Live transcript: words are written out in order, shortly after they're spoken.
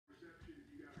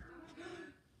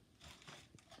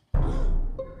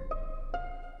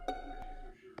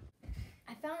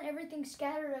found everything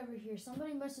scattered over here.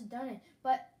 Somebody must have done it.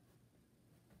 But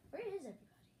where is everybody?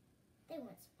 They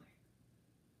went somewhere.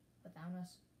 Without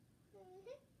us?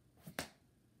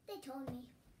 They told me.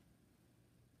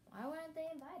 Why wouldn't they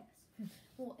invite us?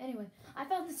 Well, anyway, I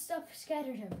found this stuff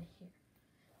scattered over here.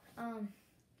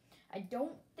 I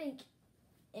don't think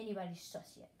anybody's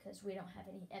sus yet because we don't have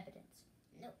any evidence.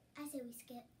 Nope. I say we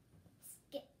skip.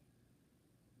 Skip.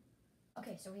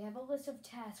 Okay, so we have a list of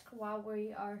tasks while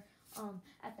we are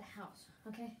at the house.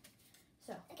 Okay,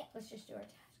 so let's just do our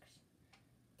tasks.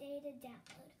 Data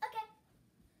download.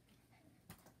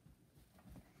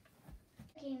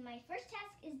 Okay, my first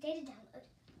task is data download.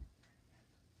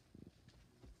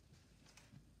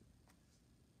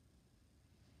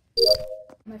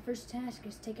 My first task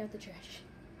is take out the trash.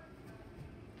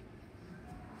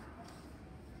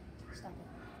 Stop it.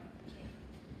 Okay.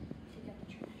 Take out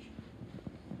the trash.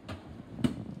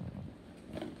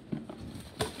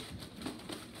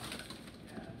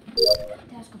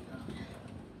 Task complete.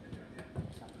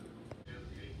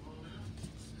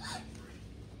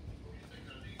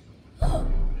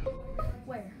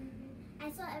 Where?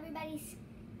 I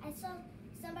saw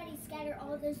somebody scatter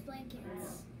all those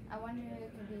blankets. I wonder if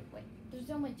it could be. Wait, there's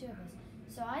only two of us.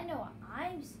 So I know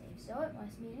I'm safe, so it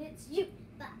must mean it's you.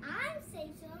 But I'm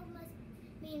safe, so it must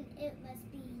mean it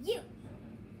must be you.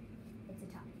 It's a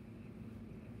tie.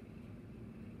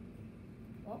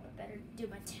 Well, I better do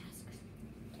my tasks.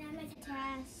 Now my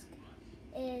task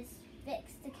is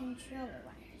fix the controller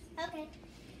wires. Okay.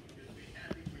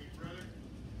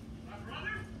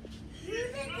 Who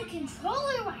did the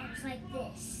controller wires like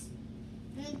this?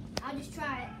 I'll just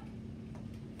try it.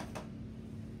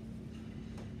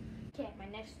 Okay, my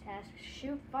next task is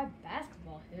shoot 5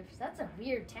 basketball hoops. That's a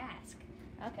weird task.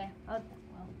 Okay, well.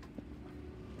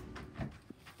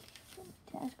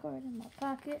 Task card in my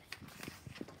pocket.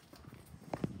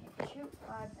 Okay, shoot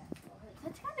 5 basketball hoops.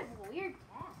 That's kind of a weird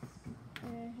task.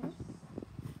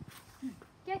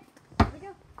 Okay, here we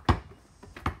go.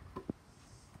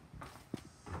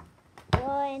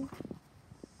 1,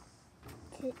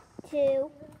 2. 3.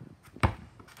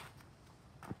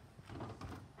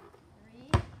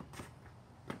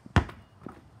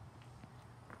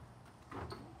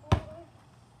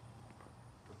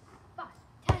 5.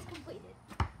 Task completed.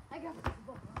 I got the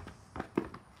ball.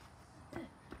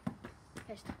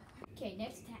 Okay,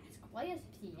 next task. Play a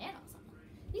piano song.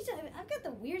 I've got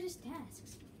the weirdest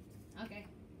tasks. Okay.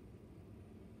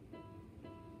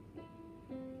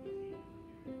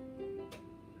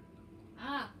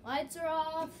 Lights are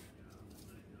off.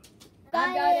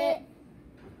 I got it.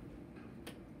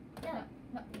 No.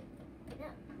 No. No.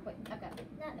 Wait, I've got it.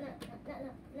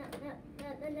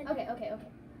 No. Okay.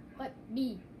 Let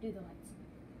me do the lights.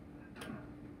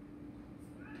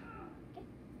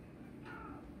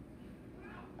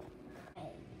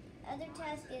 Okay. Other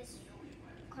task is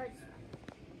cards.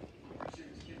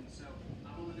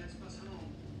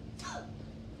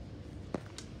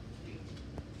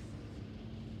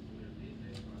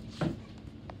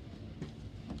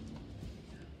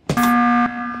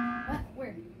 What?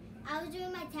 Where? I was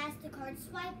doing my task, the card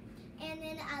swipe, and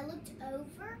then I looked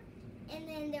over, and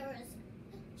then there was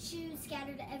shoes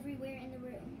scattered everywhere in the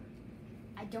room.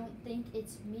 I don't think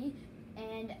it's me,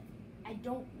 and I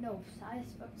don't know. So I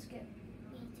spoke skip.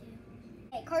 Me too.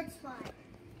 Okay, card swipe.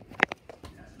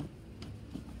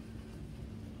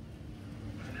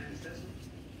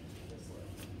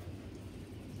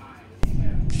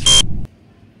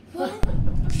 What?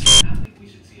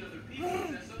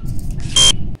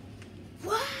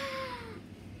 What?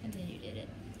 And then you did it.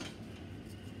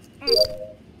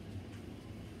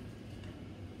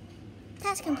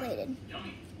 Task completed.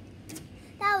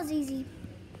 That was easy.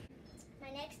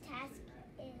 My next task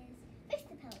is fix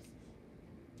the pillows.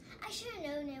 I should have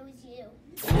known it was you.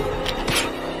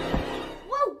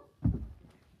 Whoa!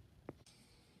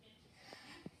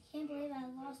 Can't believe I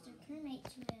lost a crewmate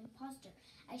to an imposter.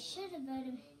 I should have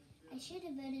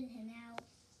voted him out.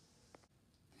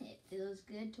 It feels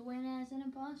good to win as an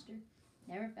imposter.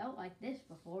 Never felt like this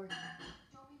before.